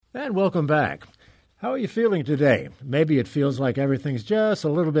And welcome back. How are you feeling today? Maybe it feels like everything's just a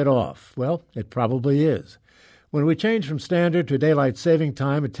little bit off. Well, it probably is. When we change from standard to daylight saving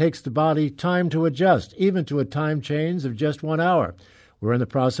time, it takes the body time to adjust, even to a time change of just 1 hour. We're in the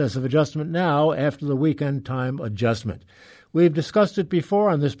process of adjustment now after the weekend time adjustment. We've discussed it before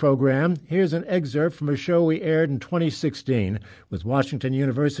on this program. Here's an excerpt from a show we aired in 2016 with Washington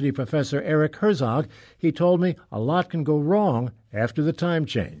University professor Eric Herzog. He told me a lot can go wrong after the time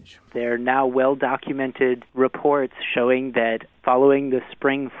change. There are now well-documented reports showing that following the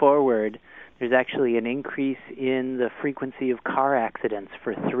spring forward, there's actually an increase in the frequency of car accidents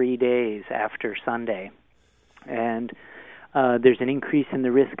for 3 days after Sunday. And there's an increase in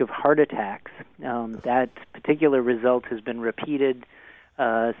the risk of heart attacks. That particular result has been repeated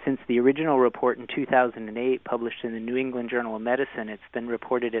since the original report in 2008, published in the New England Journal of Medicine. It's been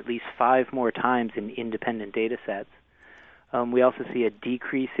reported at least 5 more times in independent data sets. We also see a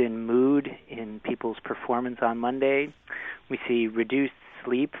decrease in mood in people's performance on Monday. We see reduced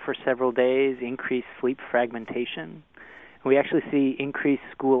sleep for several days, increased sleep fragmentation. We actually see increased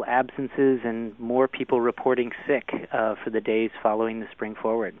school absences and more people reporting sick for the days following the spring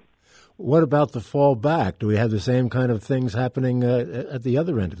forward. What about the fall back? Do we have the same kind of things happening at the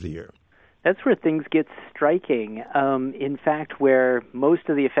other end of the year? That's where things get striking. In fact, where most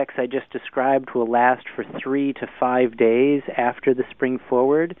of the effects I just described will last for 3 to 5 days after the spring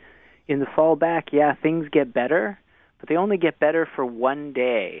forward, in the fall back, things get better, but they only get better for 1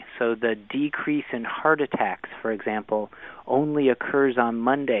 day. So the decrease in heart attacks, for example, only occurs on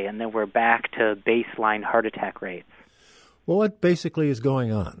Monday, and then we're back to baseline heart attack rates. Well, what basically is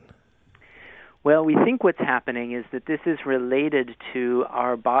going on? Well, we think what's happening is that this is related to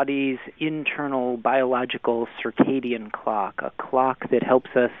our body's internal biological circadian clock, a clock that helps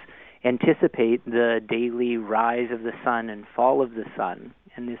us anticipate the daily rise of the sun and fall of the sun.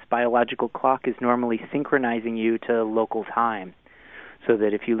 And this biological clock is normally synchronizing you to local time, so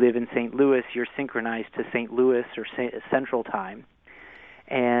that if you live in St. Louis, you're synchronized to St. Louis or Central Time.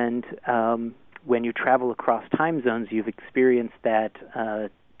 And when you travel across time zones, you've experienced that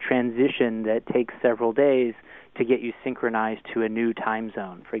transition that takes several days to get you synchronized to a new time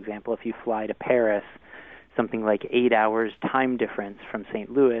zone. For example, if you fly to Paris, something like 8 hours time difference from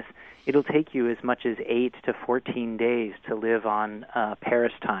St. Louis, it'll take you as much as 8 to 14 days to live on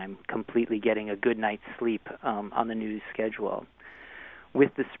Paris time, completely getting a good night's sleep on the new schedule.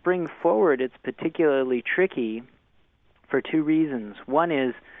 With the spring forward, it's particularly tricky for 2 reasons. One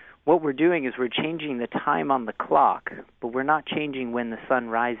is what we're doing is we're changing the time on the clock, but we're not changing when the sun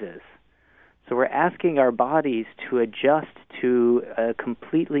rises. So we're asking our bodies to adjust to a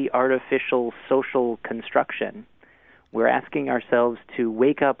completely artificial social construction. We're asking ourselves to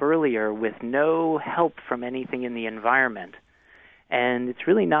wake up earlier with no help from anything in the environment. And it's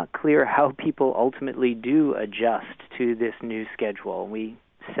really not clear how people ultimately do adjust to this new schedule. We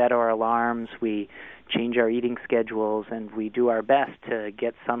set our alarms, we change our eating schedules, and we do our best to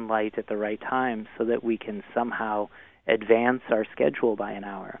get sunlight at the right time so that we can somehow advance our schedule by an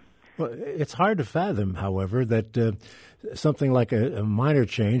hour. Well, it's hard to fathom, however, that something like a minor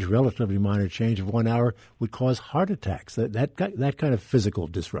change, relatively minor change of 1 hour, would cause heart attacks, that kind of physical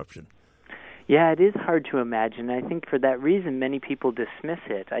disruption. Yeah, it is hard to imagine. I think for that reason, many people dismiss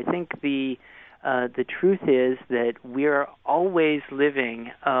it. I think the truth is that we're always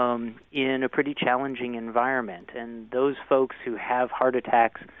living in a pretty challenging environment, and those folks who have heart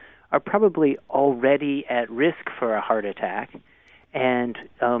attacks are probably already at risk for a heart attack. And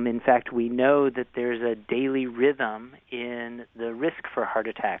in fact, we know that there's a daily rhythm in the risk for heart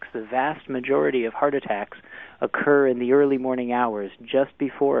attacks. The vast majority of heart attacks occur in the early morning hours, just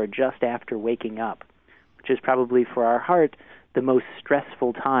before or just after waking up, which is probably for our heart the most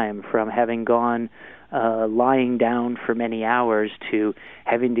stressful time, from having gone lying down for many hours to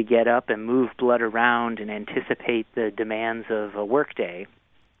having to get up and move blood around and anticipate the demands of a workday.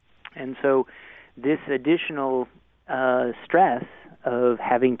 And so this additional stress of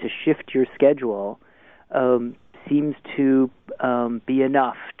having to shift your schedule seems to be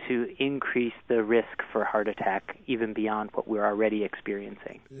enough to increase the risk for heart attack even beyond what we're already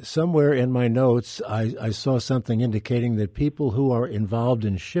experiencing. Somewhere in my notes, I saw something indicating that people who are involved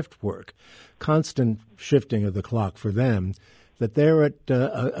in shift work, constant shifting of the clock for them, that they're at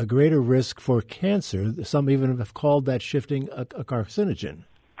a greater risk for cancer. Some even have called that shifting a carcinogen.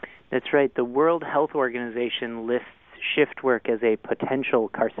 That's right. The World Health Organization lists shift work as a potential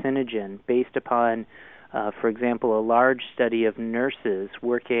carcinogen based upon, for example, a large study of nurses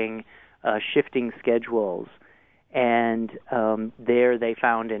working shifting schedules. And there they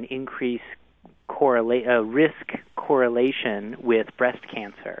found an increased risk correlation with breast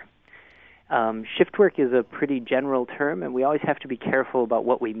cancer. Shift work is a pretty general term, and we always have to be careful about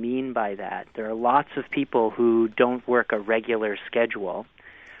what we mean by that. There are lots of people who don't work a regular schedule.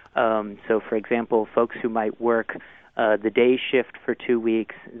 So, for example, folks who might work the day shift for 2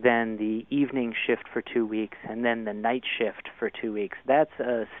 weeks, then the evening shift for 2 weeks, and then the night shift for 2 weeks. That's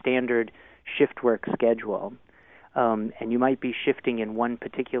a standard shift work schedule. And you might be shifting in one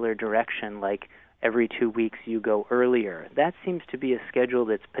particular direction, like every 2 weeks you go earlier. That seems to be a schedule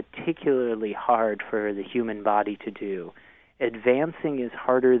that's particularly hard for the human body to do. Advancing is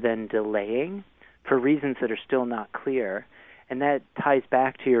harder than delaying for reasons that are still not clear. And that ties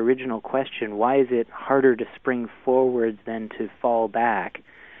back to your original question, why is it harder to spring forward than to fall back?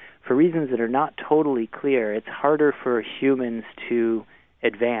 For reasons that are not totally clear, it's harder for humans to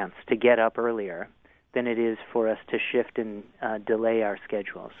advance, to get up earlier, than it is for us to shift and delay our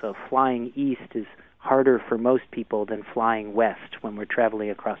schedule. So flying east is harder for most people than flying west when we're traveling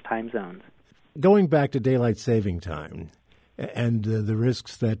across time zones. Going back to daylight saving time and the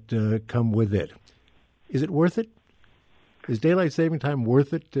risks that come with it, is it worth it? Is daylight saving time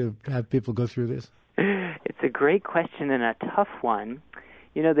worth it to have people go through this? It's a great question and a tough one.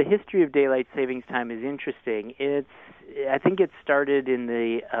 You know, the history of daylight savings time is interesting. I think it started in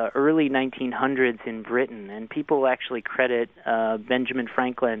the early 1900s in Britain, and people actually credit Benjamin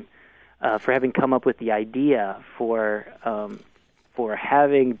Franklin for having come up with the idea for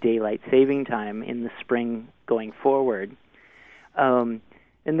having daylight saving time in the spring going forward. And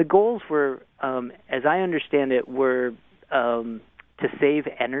the goals were, as I understand it, were to save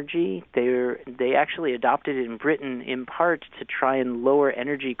energy. They actually adopted it in Britain in part to try and lower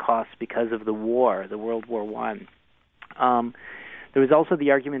energy costs because of the war, the World War I. There was also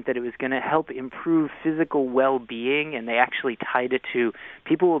the argument that it was going to help improve physical well-being, and they actually tied it to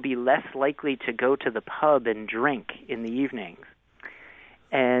people will be less likely to go to the pub and drink in the evenings.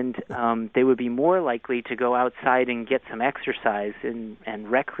 And they would be more likely to go outside and get some exercise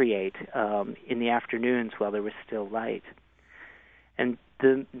and recreate in the afternoons while there was still light. And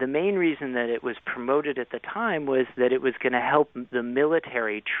the main reason that it was promoted at the time was that it was going to help the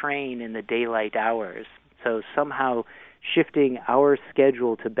military train in the daylight hours. So somehow shifting our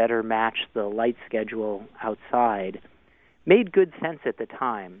schedule to better match the light schedule outside made good sense at the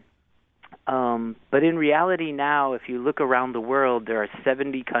time. But in reality now, if you look around the world, there are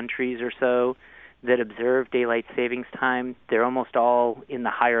 70 countries or so that observe daylight savings time. They're almost all in the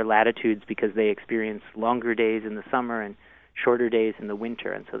higher latitudes because they experience longer days in the summer and shorter days in the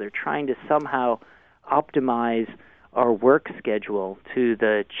winter. And so they're trying to somehow optimize our work schedule to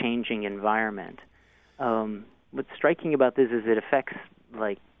the changing environment. What's striking about this is it affects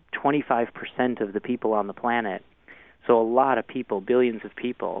like 25% of the people on the planet. So a lot of people, billions of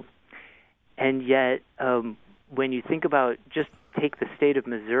people. And yet, when you think about, just take the state of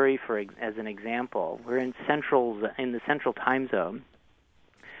Missouri as an example, we're in the central time zone,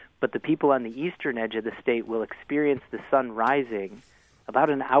 but the people on the eastern edge of the state will experience the sun rising about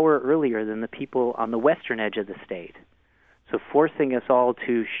an hour earlier than the people on the western edge of the state. So forcing us all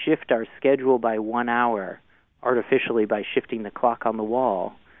to shift our schedule by 1 hour artificially by shifting the clock on the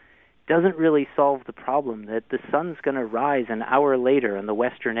wall doesn't really solve the problem that the sun's going to rise an hour later on the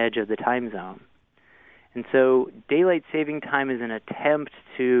western edge of the time zone. And so daylight saving time is an attempt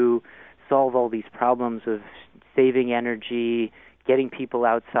to solve all these problems of saving energy, getting people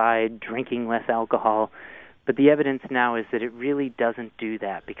outside, drinking less alcohol. But the evidence now is that it really doesn't do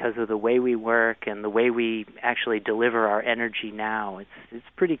that because of the way we work and the way we actually deliver our energy now. It's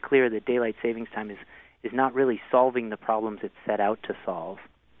pretty clear that daylight savings time is not really solving the problems it's set out to solve.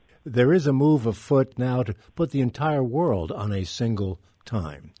 There is a move afoot now to put the entire world on a single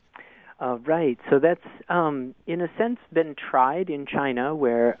time. Right. So that's, in a sense, been tried in China,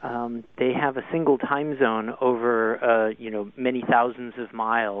 where they have a single time zone over, many thousands of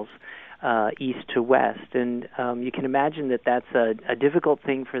miles east to west. And you can imagine that that's a difficult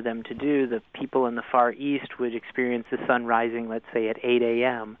thing for them to do. The people in the Far East would experience the sun rising, let's say, at 8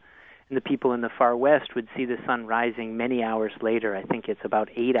 a.m., and the people in the Far West would see the sun rising many hours later. I think it's about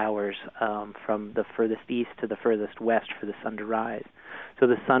 8 hours from the furthest east to the furthest west for the sun to rise. So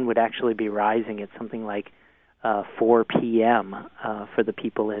the sun would actually be rising at something like 4 p.m. For the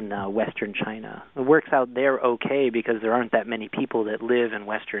people in western China. It works out there okay because there aren't that many people that live in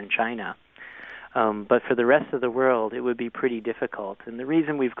western China. But for the rest of the world, it would be pretty difficult. And the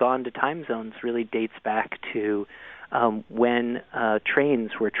reason we've gone to time zones really dates back to when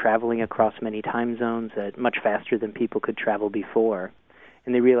trains were traveling across many time zones at much faster than people could travel before.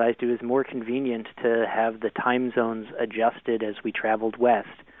 And they realized it was more convenient to have the time zones adjusted as we traveled west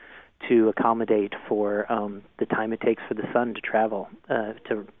to accommodate for the time it takes for the sun to travel,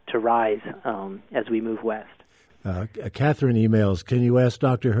 to rise as we move west. Catherine emails, can you ask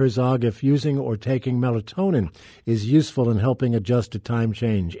Dr. Herzog if using or taking melatonin is useful in helping adjust to time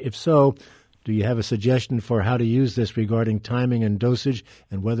change? If so, do you have a suggestion for how to use this regarding timing and dosage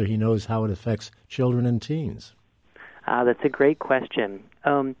and whether he knows how it affects children and teens? That's a great question.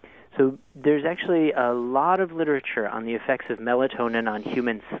 So there's actually a lot of literature on the effects of melatonin on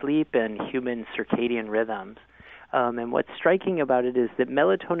human sleep and human circadian rhythms. And what's striking about it is that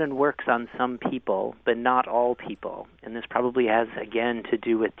melatonin works on some people, but not all people. And this probably has, again, to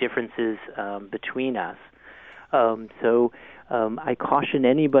do with differences between us. So I caution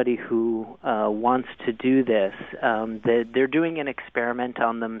anybody who wants to do this that they're doing an experiment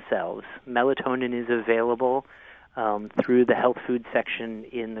on themselves. Melatonin is available through the health food section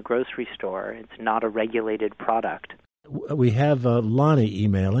in the grocery store. It's not a regulated product. We have Lonnie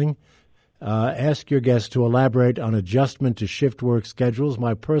emailing. Ask your guest to elaborate on adjustment to shift work schedules.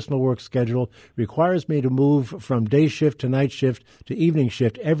 My personal work schedule requires me to move from day shift to night shift to evening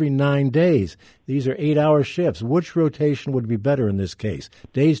shift every 9 days. These are 8-hour shifts. Which rotation would be better in this case?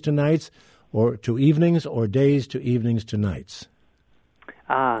 Days to nights or to evenings, or days to evenings to nights?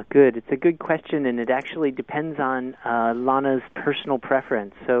 Good. It's a good question, and it actually depends on Lana's personal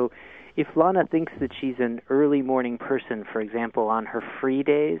preference. So if Lana thinks that she's an early morning person, for example, on her free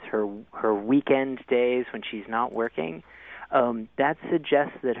days, her weekend days when she's not working, that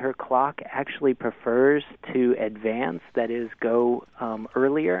suggests that her clock actually prefers to advance, that is, go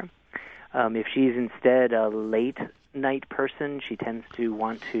earlier. If she's instead a late night person, she tends to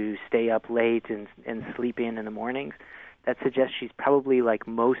want to stay up late and sleep in the mornings. That suggests she's probably, like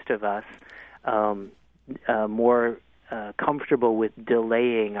most of us, more comfortable with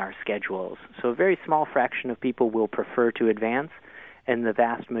delaying our schedules. So a very small fraction of people will prefer to advance, and the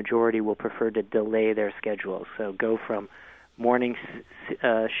vast majority will prefer to delay their schedules. So go from morning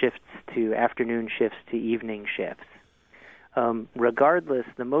shifts to afternoon shifts to evening shifts. Regardless,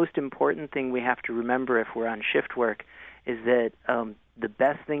 the most important thing we have to remember if we're on shift work is that the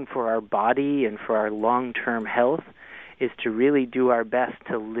best thing for our body and for our long-term health is to really do our best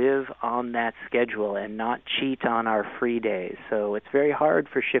to live on that schedule and not cheat on our free days. So it's very hard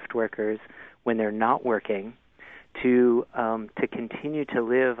for shift workers when they're not working to continue to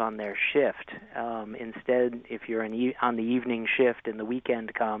live on their shift. Instead, if you're on the evening shift and the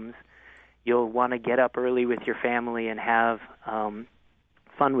weekend comes, you'll want to get up early with your family and have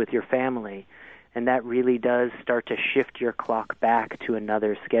fun with your family. And that really does start to shift your clock back to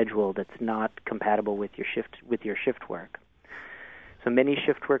another schedule that's not compatible with your shift work. So many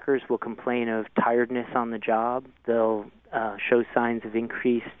shift workers will complain of tiredness on the job. They'll show signs of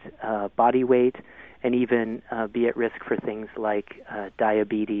increased body weight and even be at risk for things like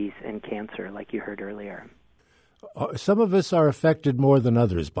diabetes and cancer, like you heard earlier. Some of us are affected more than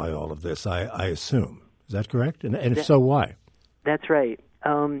others by all of this, I assume. Is that correct? And if so, why? That's right.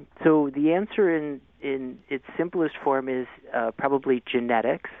 So the answer in its simplest form is probably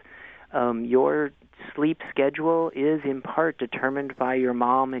genetics. Your sleep schedule is in part determined by your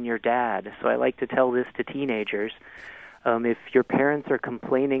mom and your dad. So I like to tell this to teenagers. If your parents are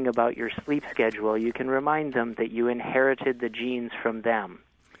complaining about your sleep schedule, you can remind them that you inherited the genes from them.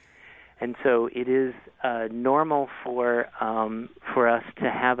 And so it is normal for us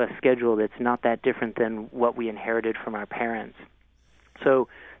to have a schedule that's not that different than what we inherited from our parents. So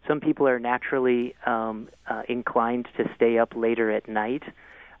some people are naturally inclined to stay up later at night,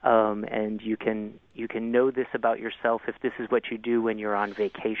 and you can know this about yourself if this is what you do when you're on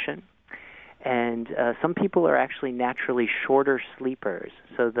vacation. And some people are actually naturally shorter sleepers.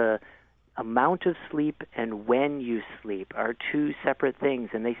 So the amount of sleep and when you sleep are two separate things,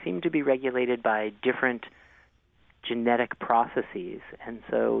 and they seem to be regulated by different genetic processes. And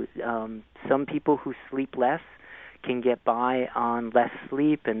so some people who sleep less can get by on less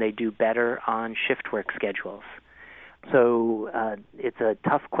sleep, and they do better on shift work schedules. So it's a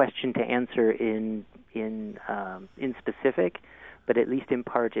tough question to answer in specific, but at least in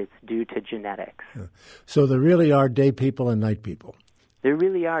part it's due to genetics. Yeah. So there really are day people and night people. There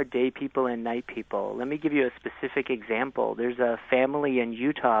really are day people and night people. Let me give you a specific example. There's a family in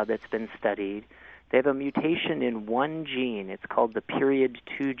Utah that's been studied. They have a mutation in one gene. It's called the period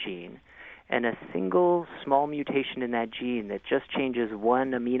 2 gene. And a single small mutation in that gene that just changes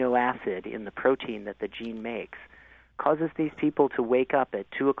one amino acid in the protein that the gene makes causes these people to wake up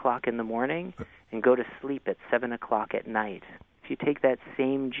at 2 o'clock in the morning and go to sleep at 7 o'clock at night. If you take that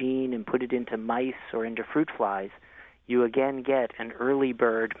same gene and put it into mice or into fruit flies, you again get an early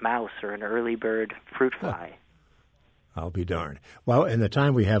bird mouse or an early bird fruit fly. I'll be darned. Well, in the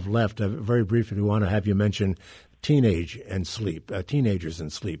time we have left, very briefly, we want to have you mention teenagers and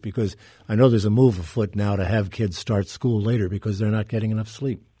sleep, because I know there's a move afoot now to have kids start school later because they're not getting enough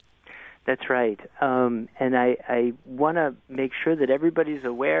sleep. That's right. And I want to make sure that everybody's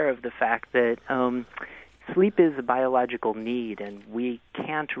aware of the fact that sleep is a biological need, and we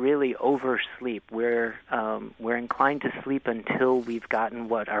can't really oversleep. We're inclined to sleep until we've gotten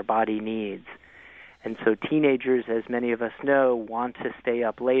what our body needs. And so teenagers, as many of us know, want to stay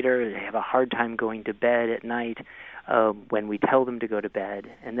up later. They have a hard time going to bed at night when we tell them to go to bed.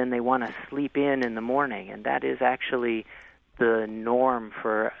 And then they want to sleep in the morning. And that is actually the norm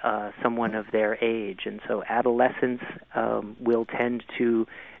for someone of their age. And so adolescents will tend to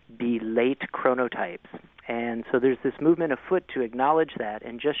be late chronotypes. And so there's this movement afoot to acknowledge that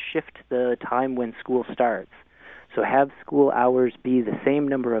and just shift the time when school starts. So have school hours be the same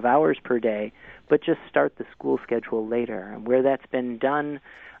number of hours per day, but just start the school schedule later. And where that's been done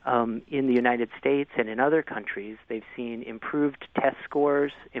in the United States and in other countries, they've seen improved test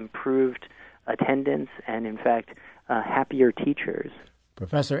scores, improved attendance, and in fact, happier teachers.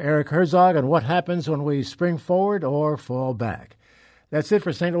 Professor Eric Herzog on what happens when we spring forward or fall back. That's it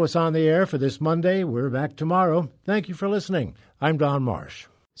for St. Louis on the Air for this Monday. We're back tomorrow. Thank you for listening. I'm Don Marsh.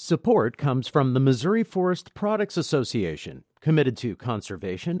 Support comes from the Missouri Forest Products Association, committed to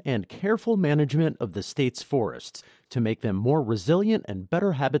conservation and careful management of the state's forests to make them more resilient and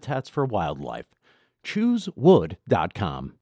better habitats for wildlife. ChooseWood.com.